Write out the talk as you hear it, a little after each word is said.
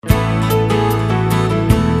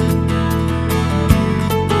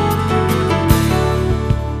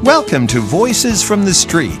Welcome to Voices from the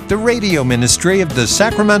Street, the radio ministry of the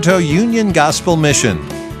Sacramento Union Gospel Mission.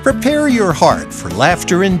 Prepare your heart for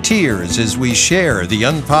laughter and tears as we share the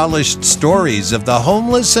unpolished stories of the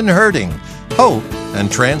homeless and hurting, hope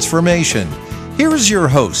and transformation. Here is your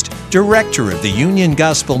host, Director of the Union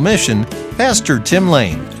Gospel Mission, Pastor Tim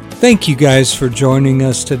Lane. Thank you guys for joining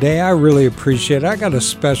us today. I really appreciate it. I got a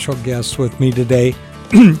special guest with me today.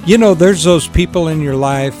 You know, there's those people in your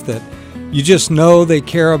life that you just know they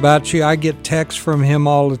care about you. I get texts from him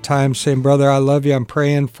all the time saying, "Brother, I love you. I'm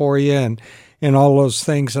praying for you," and all those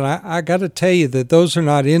things. And I got to tell you that those are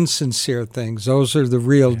not insincere things. Those are the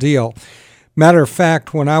real deal. Matter of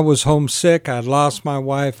fact, when I was homesick, I'd lost my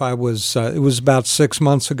wife. It was about 6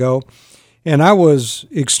 months ago, and I was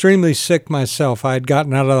extremely sick myself. I had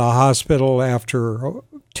gotten out of the hospital after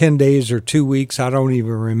 10 days or 2 weeks. I don't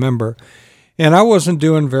even remember. And I wasn't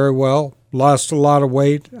doing very well. Lost a lot of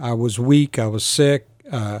weight. I was weak. I was sick.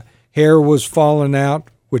 Hair was falling out,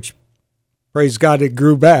 which, praise God, it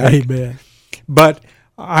grew back. Amen. But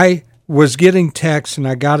I was getting texts, and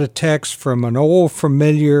I got a text from an old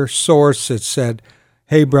familiar source that said,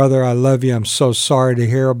 "Hey, brother, I love you. I'm so sorry to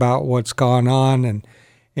hear about what's gone on."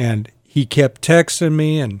 And he kept texting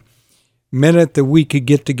me, and the minute that we could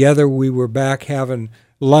get together, we were back having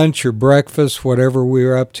lunch or breakfast, whatever we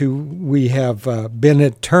were up to. We have been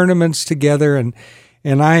at tournaments together, and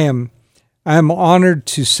I am honored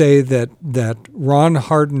to say that Ron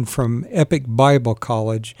Harden from Epic Bible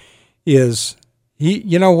College is,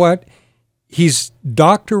 you know what? He's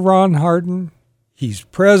Dr. Ron Harden. He's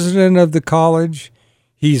president of the college.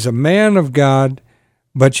 He's a man of God,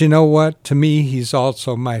 but you know what? To me, he's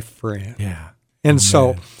also my friend. Yeah. And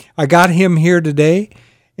so I got him here today.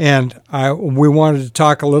 And we wanted to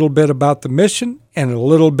talk a little bit about the mission and a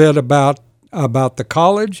little bit about the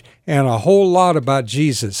college and a whole lot about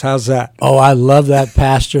Jesus. How's that? Oh, I love that,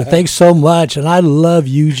 Pastor. Thanks so much. And I love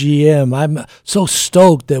UGM. I'm so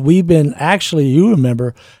stoked that we've been, actually, you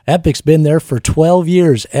remember, Epic's been there for 12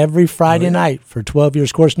 years, every Friday night for 12 years.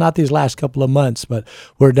 Of course, not these last couple of months, but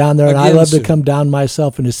we're down there. And I love to come down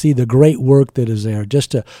myself and to see the great work that is there. Just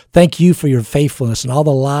to thank you for your faithfulness and all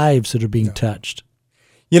the lives that are being touched.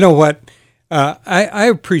 You know what? I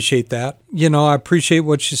appreciate that. You know, I appreciate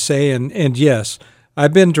what you say. And yes,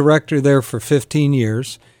 I've been director there for 15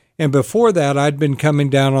 years. And before that, I'd been coming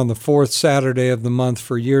down on the fourth Saturday of the month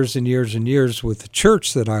for years and years and years with the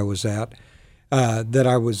church that I was at, that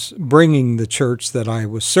I was bringing the church that I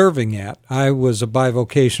was serving at. I was a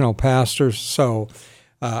bivocational pastor, so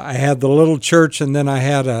I had the little church, and then I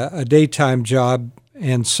had a daytime job.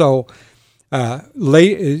 And so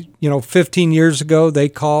 15 years ago, they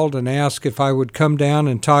called and asked if I would come down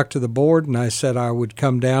and talk to the board, and I said I would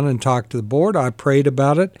come down and talk to the board. I prayed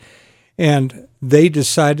about it, and they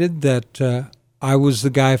decided that I was the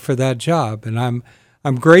guy for that job, and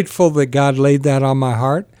I'm grateful that God laid that on my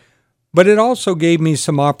heart. But it also gave me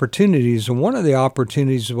some opportunities, and one of the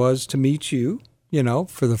opportunities was to meet you,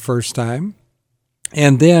 for the first time,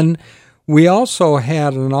 and then we also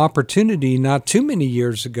had an opportunity not too many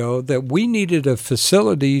years ago that we needed a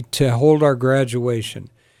facility to hold our graduation.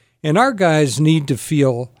 And our guys need to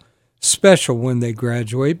feel special when they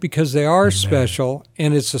graduate because they are special,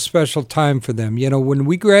 and it's a special time for them. When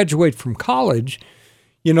we graduate from college,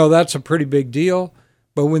 that's a pretty big deal.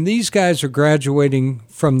 But when these guys are graduating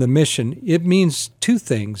from the mission, it means two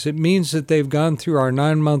things. It means that they've gone through our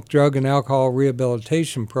 9-month drug and alcohol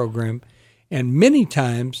rehabilitation program. And many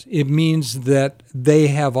times it means that they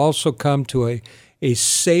have also come to a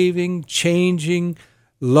saving, changing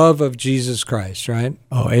love of Jesus Christ, right?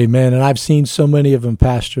 Oh, amen. And I've seen so many of them,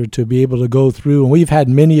 Pastor, to be able to go through. And we've had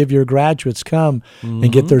many of your graduates come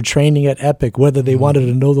and get their training at Epic, whether they wanted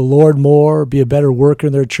to know the Lord more, be a better worker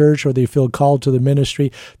in their church, or they feel called to the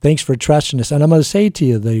ministry. Thanks for trusting us. And I'm going to say to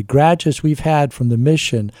you, the graduates we've had from the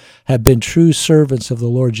mission have been true servants of the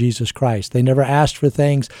Lord Jesus Christ. They never asked for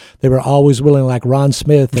things. They were always willing, like Ron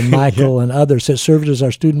Smith and Michael and others that served as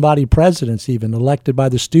our student body presidents, even elected by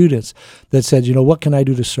the students, that said, what can I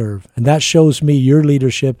do to serve? And that shows me your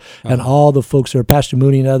leadership and all the folks there, Pastor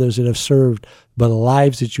Mooney and others that have served, but the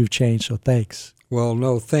lives that you've changed. So thanks. Well,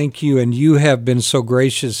 no, thank you. And you have been so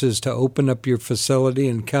gracious as to open up your facility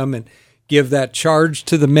and come and give that charge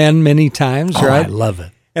to the men many times, right? I love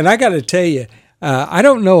it. And I got to tell you, I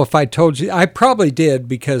don't know if I told you, I probably did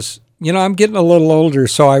because I'm getting a little older,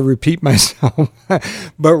 so I repeat myself.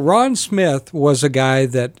 But Ron Smith was a guy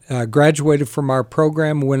that graduated from our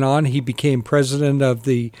program, went on. He became president of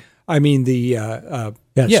the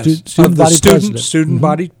student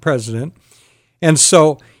body president. And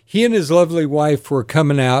so he and his lovely wife were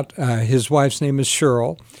coming out. His wife's name is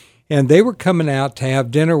Cheryl. and they were coming out to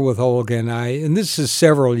have dinner with Olga and I, and this is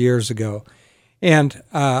several years ago. And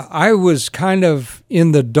I was kind of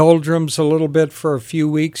in the doldrums a little bit for a few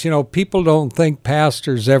weeks. People don't think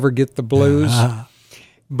pastors ever get the blues,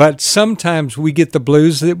 but sometimes we get the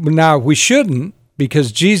blues. Now, we shouldn't,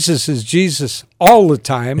 because Jesus is Jesus all the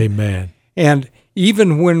time. Amen. And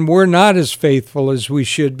even when we're not as faithful as we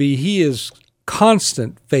should be, he is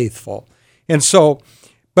constant faithful. And so,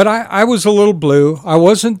 but I was a little blue. I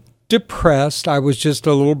wasn't depressed. I was just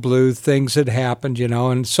a little blue. Things had happened,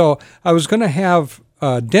 and so I was going to have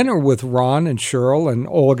dinner with Ron and Cheryl and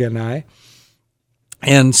Olga and I.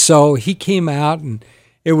 And so he came out, and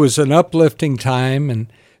it was an uplifting time. And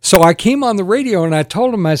so I came on the radio, and I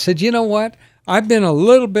told him, I said, you know what? I've been a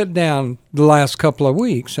little bit down the last couple of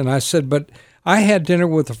weeks. And I said, but I had dinner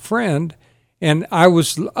with a friend, and I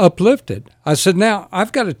was uplifted. I said, now,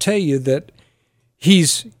 I've got to tell you that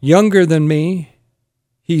he's younger than me.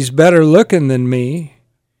 He's better looking than me.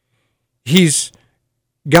 He's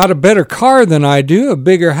got a better car than I do, a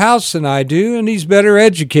bigger house than I do, and he's better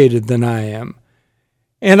educated than I am.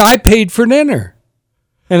 And I paid for dinner.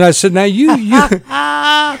 And I said, now you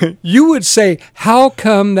would say, how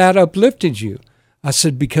come that uplifted you? I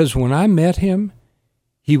said, because when I met him,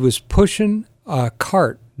 he was pushing a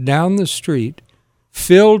cart down the street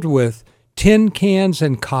filled with tin cans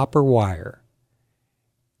and copper wire.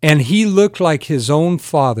 And he looked like his own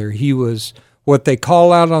father. He was what they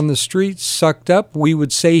call out on the streets, sucked up. We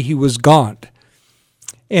would say he was gaunt.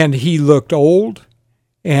 And he looked old.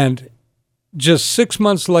 And just 6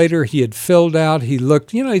 months later, he had filled out. He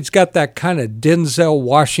looked, he's got that kind of Denzel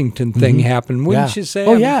Washington thing happen, wouldn't you say?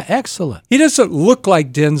 Oh, yeah, excellent. He doesn't look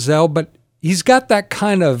like Denzel, but he's got that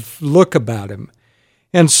kind of look about him.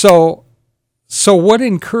 And so what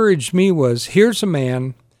encouraged me was, here's a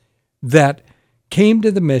man that came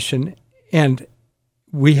to the mission, and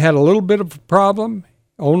we had a little bit of a problem.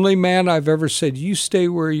 Only man I've ever said, you stay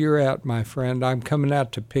where you're at, my friend. I'm coming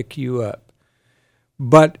out to pick you up.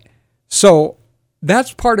 But so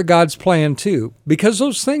that's part of God's plan too, because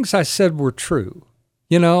those things I said were true,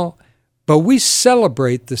 but we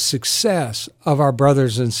celebrate the success of our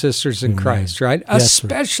brothers and sisters in Christ, right? Yes,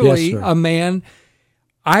 Especially sir. Yes, sir. a man.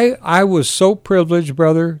 I was so privileged,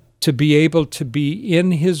 brother, to be able to be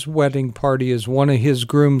in his wedding party as one of his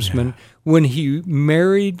groomsmen when he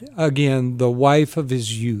married again the wife of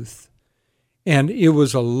his youth. And it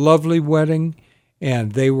was a lovely wedding,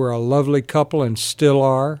 and they were a lovely couple and still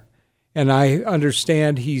are. And I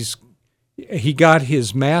understand he got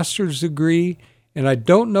his master's degree, and I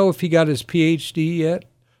don't know if he got his PhD yet.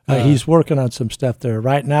 He's working on some stuff there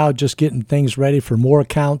right now, just getting things ready for more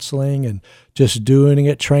counseling and just doing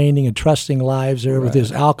it, training and trusting lives there with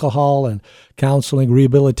his alcohol and counseling,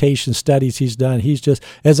 rehabilitation studies he's done. He's just,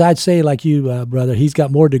 as I'd say, like you, brother, he's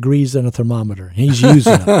got more degrees than a thermometer. He's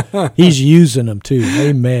using them. He's using them too.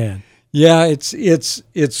 Amen. Yeah,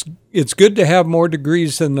 it's good to have more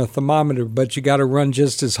degrees than the thermometer, but you got to run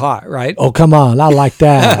just as hot, right? Oh, come on. I like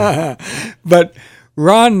that. But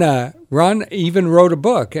Ron even wrote a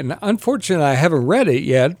book, and unfortunately I haven't read it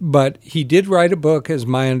yet, but he did write a book, as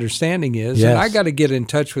my understanding is, Yes. and I got to get in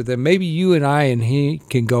touch with him. Maybe you and I and he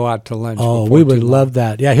can go out to lunch. Oh, before we would too long. love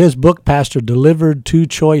that. Yeah, his book, Pastor, Delivered Two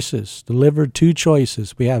Choices.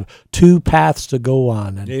 We have two paths to go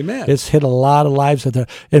on. And Amen. It's hit a lot of lives out there.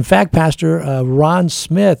 In fact, Pastor, Ron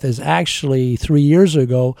Smith is actually 3 years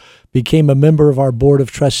ago became a member of our board of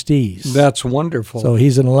trustees. That's wonderful. So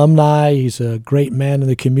he's an alumni. He's a great man in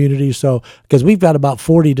the community. So, because we've got about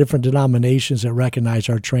 40 different denominations that recognize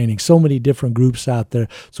our training, so many different groups out there.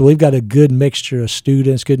 So we've got a good mixture of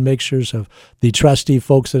students, good mixtures of the trustee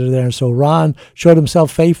folks that are there. And so Ron showed himself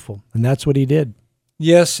faithful, and that's what he did.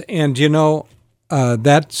 Yes, and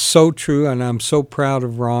that's so true, and I'm so proud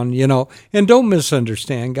of Ron, and don't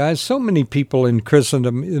misunderstand, guys. So many people in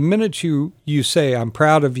Christendom, the minute you say, I'm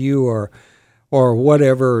proud of you or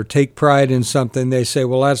whatever, or take pride in something, they say,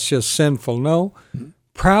 well, that's just sinful. No,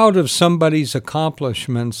 proud of somebody's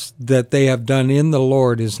accomplishments that they have done in the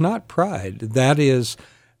Lord is not pride. That is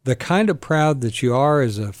the kind of proud that you are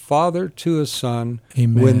as a father to a son.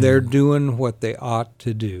 Amen. When they're doing what they ought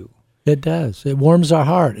to do. It does. It warms our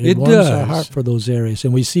heart. It warms does. our heart for those areas.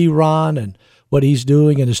 And we see Ron and what he's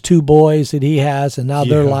doing and his two boys that he has, and now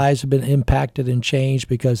their lives have been impacted and changed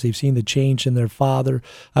because they've seen the change in their father.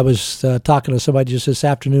 I was talking to somebody just this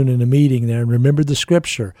afternoon in a meeting there and remembered the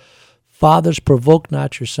scripture, fathers, provoke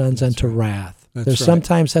not your sons unto wrath.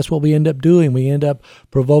 Sometimes that's what we end up doing. We end up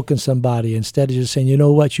provoking somebody instead of just saying, you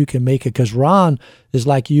know what, you can make it. Because Ron is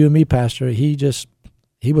like you and me, Pastor.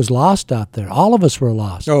 He was lost out there. All of us were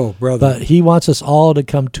lost. Oh, brother. But he wants us all to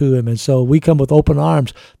come to him. And so we come with open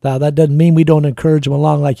arms. Now, that doesn't mean we don't encourage him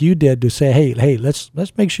along like you did to say, hey, let's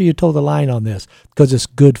make sure you toe the line on this because it's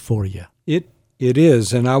good for you. It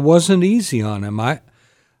is, and I wasn't easy on him.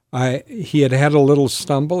 He had a little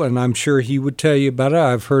stumble, and I'm sure he would tell you about it.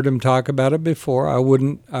 I've heard him talk about it before. I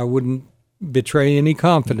wouldn't betray any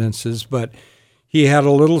confidences, but he had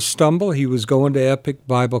a little stumble. He was going to Epic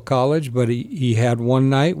Bible College, but he had one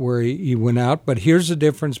night where he went out. But here's the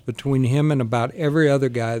difference between him and about every other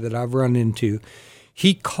guy that I've run into.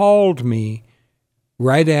 He called me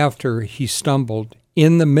right after he stumbled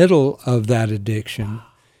in the middle of that addiction.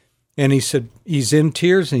 And he said, he's in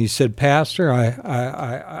tears, and he said, Pastor,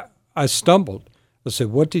 I stumbled. I said,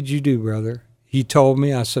 what did you do, brother? He told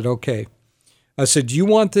me. I said, okay. I said, do you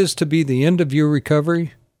want this to be the end of your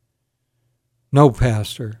recovery? No,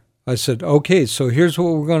 Pastor. I said, okay, so here's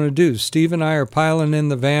what we're going to do. Steve and I are piling in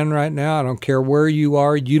the van right now. I don't care where you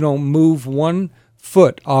are. You don't move 1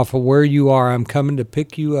 foot off of where you are. I'm coming to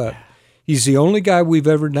pick you up. He's the only guy we've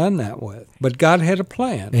ever done that with. But God had a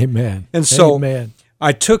plan. Amen. And so Amen.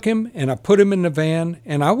 I took him and I put him in the van,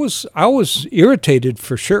 and I was irritated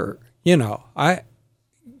for sure. When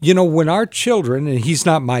our children, and he's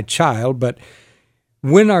not my child, but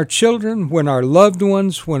when our children, when our loved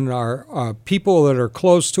ones, when our people that are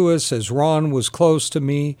close to us, as Ron was close to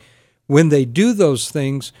me, when they do those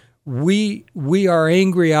things, we are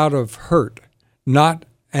angry out of hurt, not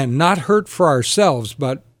hurt for ourselves,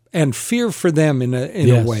 and fear for them in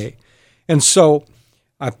a way. And so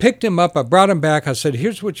I picked him up, I brought him back, I said,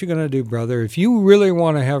 here's what you're going to do, brother. If you really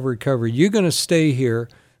want to have recovery, you're going to stay here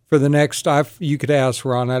for the next, you could ask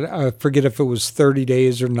Ron, I forget if it was 30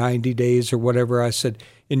 days or 90 days or whatever. I said,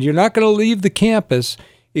 and you're not going to leave the campus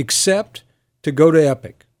except to go to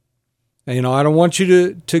Epic. I don't want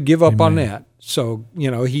you to give up on that. So,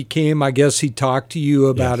 he came, I guess he talked to you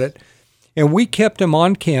about it. And we kept him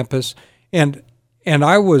on campus, and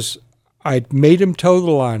I made him toe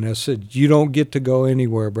the line. I said, you don't get to go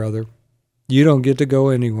anywhere, brother. You don't get to go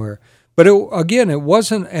anywhere. But it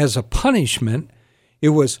wasn't as a punishment. It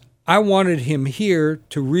was, I wanted him here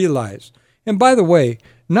to realize. And by the way,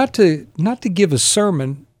 not to give a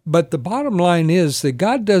sermon, but the bottom line is that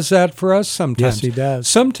God does that for us sometimes. Yes, he does.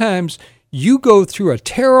 Sometimes you go through a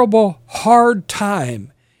terrible, hard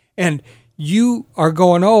time, and you are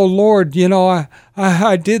going, oh, Lord,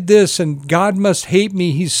 I did this, and God must hate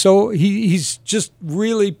me. He's just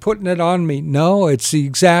really putting it on me. No, it's the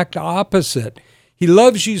exact opposite. He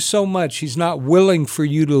loves you so much, he's not willing for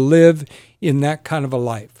you to live in that kind of a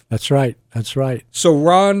life. That's right. That's right. So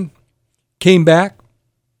Ron came back,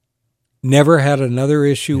 never had another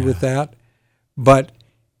issue with that. But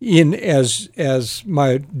as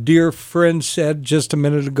my dear friend said just a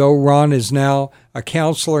minute ago, Ron is now a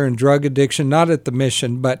counselor in drug addiction, not at the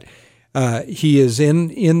mission, but he is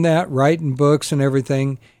in that, writing books and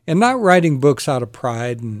everything, and not writing books out of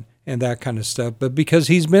pride and that kind of stuff, but because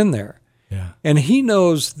he's been there. Yeah. And he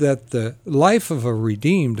knows that the life of a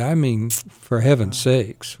redeemed, for heaven's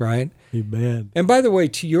sakes, right? Amen. And by the way,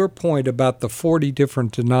 to your point about the 40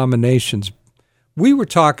 different denominations, we were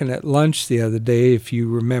talking at lunch the other day, if you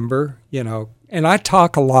remember, and I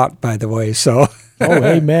talk a lot, by the way, so. Oh,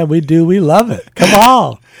 amen, we do. We love it. Come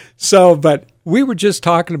on. So, but we were just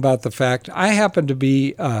talking about the fact, I happen to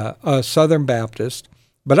be a Southern Baptist,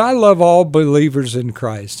 but I love all believers in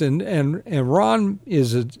Christ. And Ron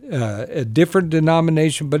is a different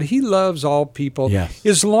denomination, but he loves all people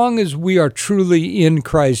as long as we are truly in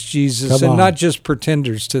Christ Jesus and not just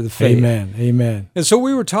pretenders to the faith. Amen. Amen. And so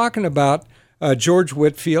we were talking about George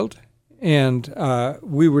Whitefield, and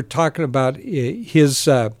we were talking about his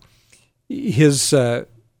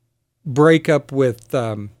breakup with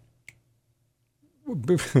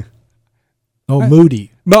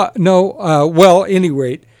Moody. But no, well, any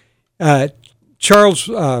rate, Charles.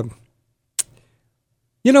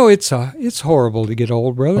 It's horrible to get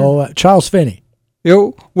old, brother. Charles Finney.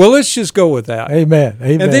 Well, let's just go with that. Amen.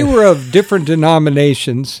 Amen. And they were of different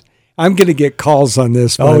denominations. I'm going to get calls on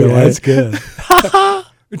this, by the way. That's good.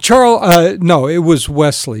 No, it was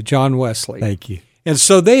Wesley, John Wesley. Thank you. And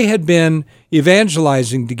so they had been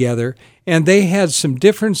evangelizing together, and they had some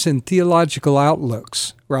difference in theological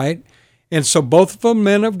outlooks, right? And so both of them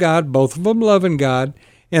men of God, both of them loving God.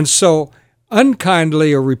 And so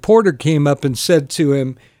unkindly, a reporter came up and said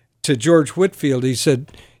to George Whitefield, he said,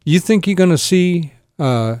 you think you're going to see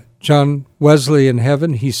John Wesley in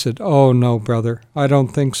heaven? He said, oh, no, brother, I don't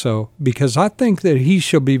think so, because I think that he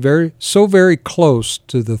shall be so very close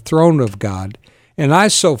to the throne of God, and I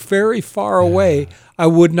so very far away, I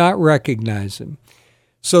would not recognize him.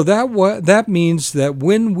 So that means that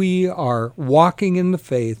when we are walking in the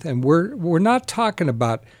faith, and we're not talking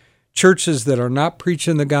about churches that are not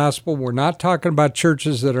preaching the gospel, we're not talking about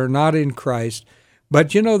churches that are not in Christ,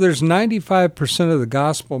 but there's 95% of the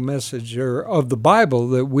gospel message or of the Bible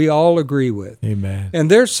that we all agree with. Amen. And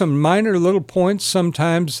there's some minor little points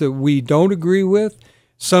sometimes that we don't agree with.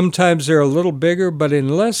 Sometimes they're a little bigger, but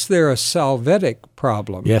unless they're a salvific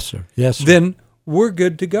problem, Yes, sir. Yes, sir. then we're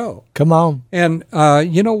good to go. Come on. And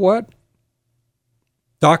you know what?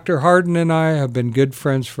 Dr. Harden and I have been good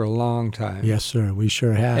friends for a long time. Yes, sir. We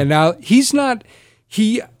sure have. And now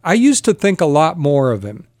I used to think a lot more of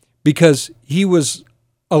him because he was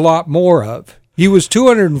a lot more of. He was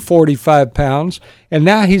 245 pounds, and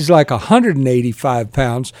now he's like 185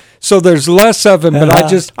 pounds. So there's less of him,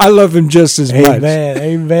 but I love him just as much. Amen.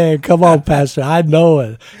 Amen. Come on, Pastor. I know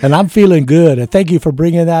it. And I'm feeling good. And thank you for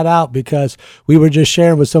bringing that out, because we were just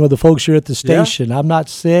sharing with some of the folks here at the station. Yeah. I'm not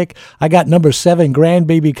sick. I got number 7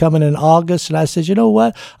 grandbaby coming in August. And I said, you know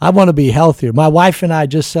what? I want to be healthier. My wife and I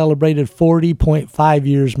just celebrated 40.5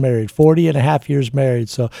 years married, 40 and a half years married.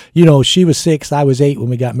 So, she was 6, I was 8 when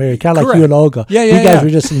we got married. Kind of like you and Olga. Yeah, you guys were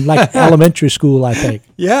just in like elementary school, I think.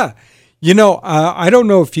 Yeah. I don't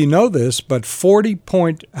know if you know this, but 40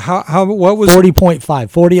 and a half.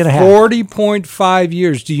 40.5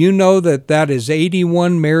 years. Do you know that is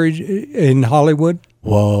 81 marriage in Hollywood?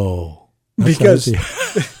 Whoa. Because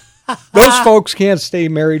those folks can't stay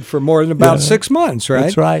married for more than about 6 months, right?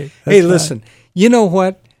 That's right. Hey, listen, you know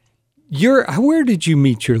what? Where did you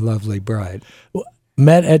meet your lovely bride?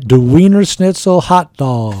 Met at the Wiener Schnitzel hot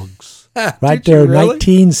dogs. Right there, really?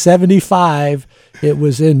 1975. It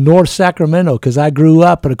was in North Sacramento, because I grew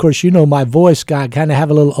up, and of course, my voice kind of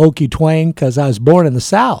have a little Okie twang because I was born in the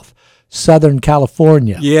South, Southern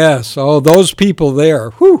California. Yes, those people there.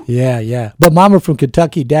 Whew. Yeah. But Mama from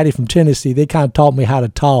Kentucky, Daddy from Tennessee, they kind of taught me how to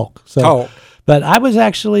talk. But I was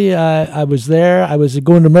actually, I was there. I was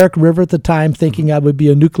going to American River at the time, thinking I would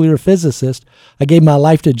be a nuclear physicist. I gave my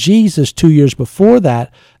life to Jesus 2 years before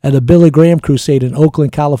that at a Billy Graham crusade in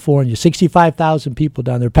Oakland, California. 65,000 people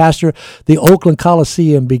down there. Pastor, the Oakland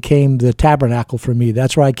Coliseum became the tabernacle for me.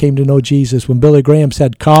 That's where I came to know Jesus, when Billy Graham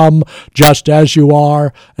said, "Come just as you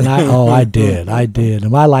are." And I did.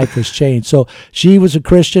 And my life was changed. So she was a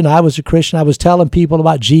Christian. I was a Christian. I was telling people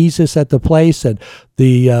about Jesus at the place, and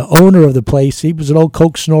the owner of the place, he was an old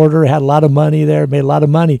coke snorter, had a lot of money there, made a lot of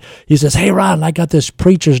money. He says, "Hey, Ron, I got this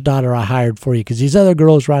preacher's daughter I hired for you, because these other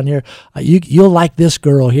girls around here, you'll like this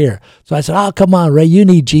girl here." So I said, "Oh, come on, Ray, you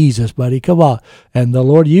need Jesus, buddy. Come on." And the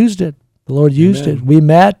Lord used it. It. We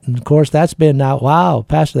met, and of course, that's been now, wow,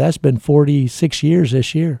 Pastor, that's been 46 years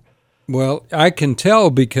this year. Well, I can tell,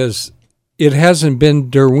 because it hasn't been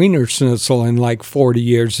der Wiener Schnitzel in like 40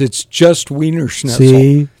 years. It's just Wiener Schnitzel.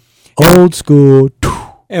 See? Old school.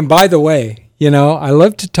 And by the way, I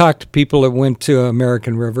love to talk to people that went to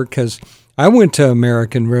American River, because I went to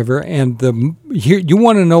American River, and you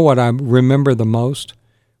want to know what I remember the most?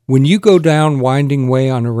 When you go down Winding Way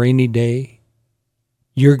on a rainy day,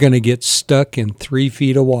 you're going to get stuck in 3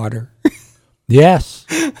 feet of water. Yes.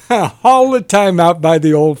 All the time out by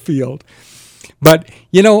the old field. But,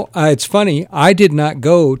 it's funny. I did not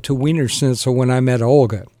go to Wiener Schnitzel when I met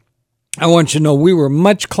Olga. I want you to know we were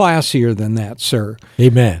much classier than that, sir.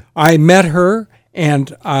 Amen. I met her,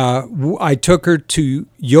 and I took her to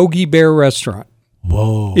Yogi Bear Restaurant.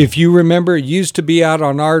 Whoa. If you remember, it used to be out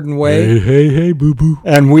on Arden Way. Hey, boo-boo.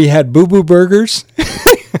 And we had boo-boo burgers.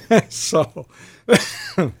 So,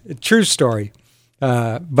 true story.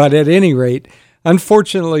 But at any rate,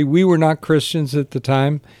 unfortunately, we were not Christians at the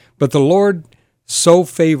time, but the Lord so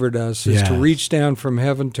favored us as to reach down from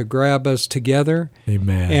heaven to grab us together.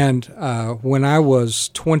 Amen. And when I was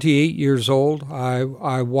 28 years old,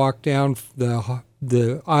 I walked down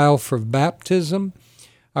the aisle for baptism.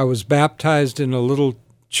 I was baptized in a little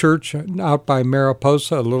church out by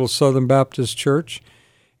Mariposa, a little Southern Baptist church.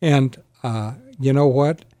 And you know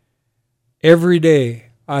what? Every day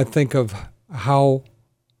I think of how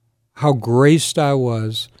graced I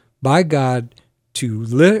was by God to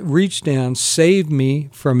reach down, save me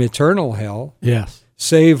from eternal hell. Yes.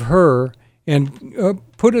 Save her, and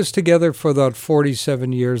put us together for that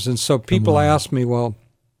 47 years. And so people ask me, well,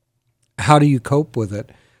 how do you cope with it?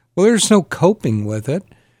 Well, there's no coping with it.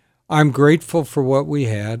 I'm grateful for what we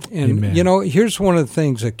had. And, Amen. Here's one of the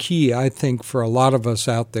things, a key, I think, for a lot of us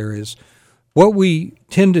out there is what we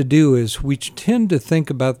tend to do is we tend to think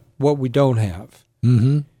about what we don't have.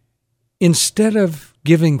 Mm-hmm. Instead of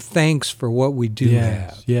giving thanks for what we do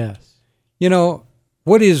have. Yes.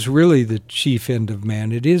 What is really the chief end of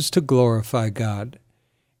man? It is to glorify God.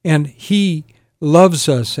 And He loves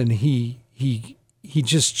us, and He he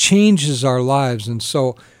just changes our lives. And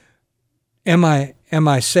so am I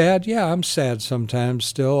sad? Yeah, I'm sad sometimes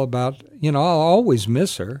still about, I'll always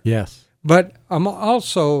miss her. Yes. But I'm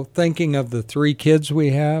also thinking of the 3 kids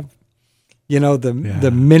we have,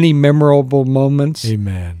 the many memorable moments.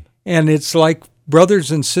 Amen. And it's like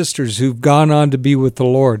brothers and sisters who've gone on to be with the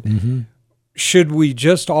Lord. Mm-hmm. Should we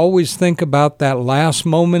just always think about that last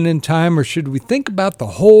moment in time, or should we think about the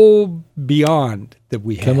whole beyond that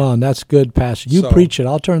we have? Come on, that's good, Pastor. You preach it.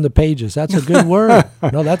 I'll turn the pages. That's a good word.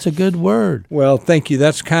 No, that's a good word. Well, thank you.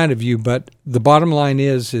 That's kind of you. But the bottom line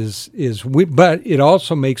is we. But it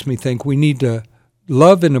also makes me think we need to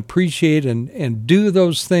love and appreciate and do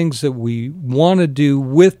those things that we want to do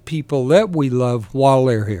with people that we love while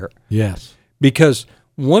they're here. Yes. Because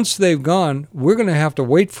once they've gone, we're going to have to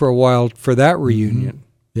wait for a while for that reunion.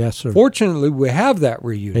 Mm-hmm. Yes, sir. Fortunately, we have that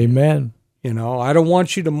reunion. Amen. I don't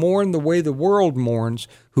want you to mourn the way the world mourns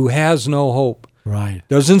who has no hope. Right.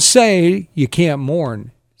 Doesn't say you can't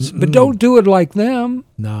mourn, but don't do it like them.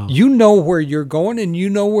 No. You know where you're going and you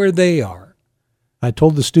know where they are. I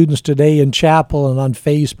told the students today in chapel and on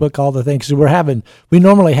Facebook, all the things. We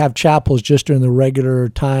normally have chapels just during the regular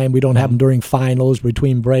time. We don't have them during finals,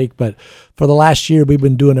 between break, but for the last year, we've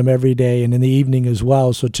been doing them every day and in the evening as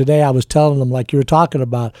well. So today I was telling them, like you were talking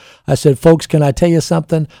about, I said, folks, can I tell you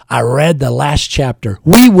something? I read the last chapter.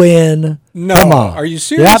 We win. No. Come on. Are you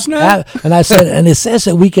serious now? And I said, and it says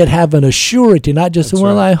that we could have an assurity, not just, That's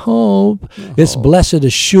well, right. I hope. No. It's blessed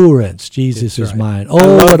assurance. Jesus That's is right. mine.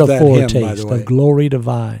 Oh, what a foretaste hymn, of glory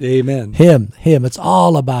divine. Amen. Him. It's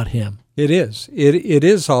all about him. It is. It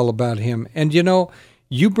is all about him. And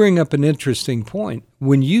you bring up an interesting point.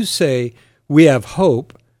 When you say we have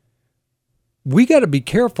hope, we got to be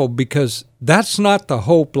careful because that's not the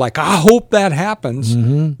hope like, I hope that happens.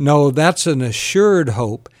 Mm-hmm. No, that's an assured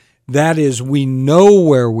hope. That is, we know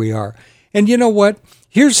where we are. And you know what?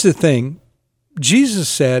 Here's the thing. Jesus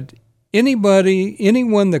said,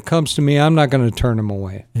 anyone that comes to me, I'm not going to turn them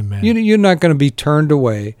away. Amen. You're not going to be turned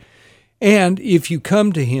away. And if you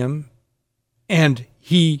come to him and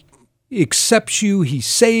he accepts you, he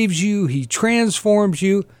saves you, he transforms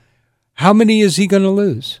you, how many is he going to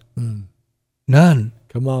lose? None.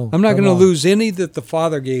 Come on. I'm not going to lose any that the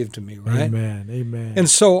Father gave to me, right? Amen. Amen. And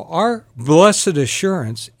so our blessed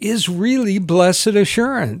assurance is really blessed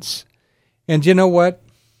assurance. And you know what?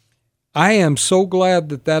 I am so glad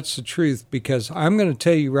that that's the truth, because I'm going to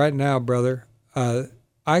tell you right now, brother,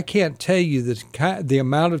 I can't tell you the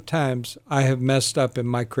amount of times I have messed up in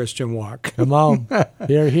my Christian walk. Come on.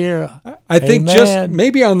 Here. I think just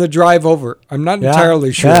maybe on the drive over. I'm not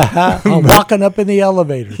entirely sure. I'm walking up in the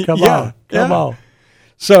elevator. Come on.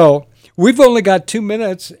 So we've only got 2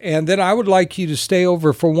 minutes, and then I would like you to stay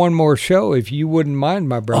over for one more show, if you wouldn't mind,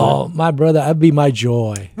 my brother. Oh, my brother, that'd be my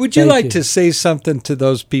joy. Would you like to say something to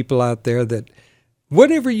those people out there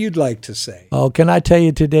whatever you'd like to say? Oh, can I tell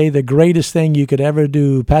you today, the greatest thing you could ever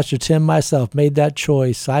do, Pastor Tim, myself, made that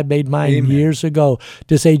choice. I made mine years ago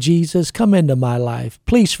to say, Jesus, come into my life.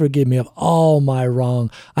 Please forgive me of all my wrong.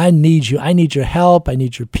 I need you. I need your help. I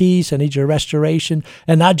need your peace. I need your restoration.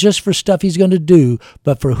 And not just for stuff he's going to do,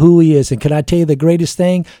 but for who he is. And can I tell you the greatest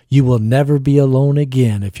thing? You will never be alone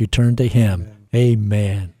again if you turn to him.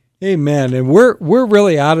 Amen. Amen. And we're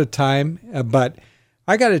really out of time, but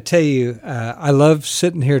I got to tell you, I love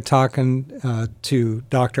sitting here talking to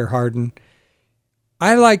Dr. Harden.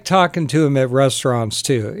 I like talking to him at restaurants,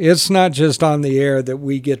 too. It's not just on the air that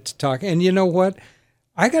we get to talk. And you know what?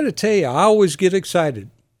 I got to tell you, I always get excited.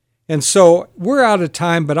 And so we're out of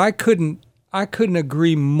time, but I couldn't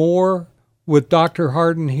agree more with Dr.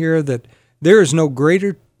 Harden here that there is no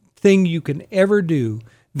greater thing you can ever do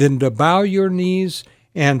than to bow your knees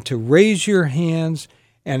and to raise your hands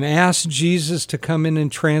and ask Jesus to come in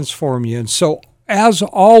and transform you. And so, as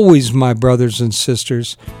always, my brothers and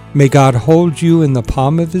sisters, may God hold you in the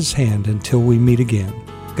palm of his hand until we meet again.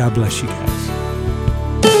 God bless you guys.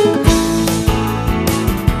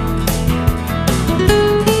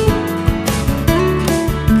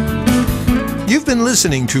 You've been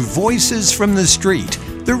listening to Voices from the Street,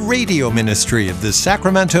 the radio ministry of the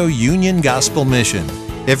Sacramento Union Gospel Mission.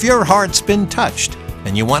 If your heart's been touched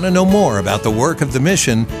and you want to know more about the work of the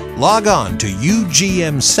mission, log on to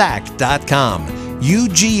ugmsac.com,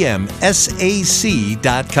 ugmsac.com.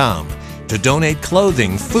 To donate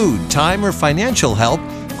clothing, food, time, or financial help,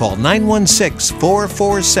 call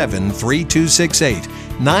 916-447-3268,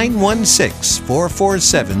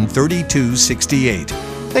 916-447-3268.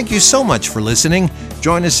 Thank you so much for listening.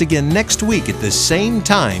 Join us again next week at the same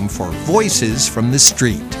time for Voices from the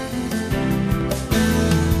Street.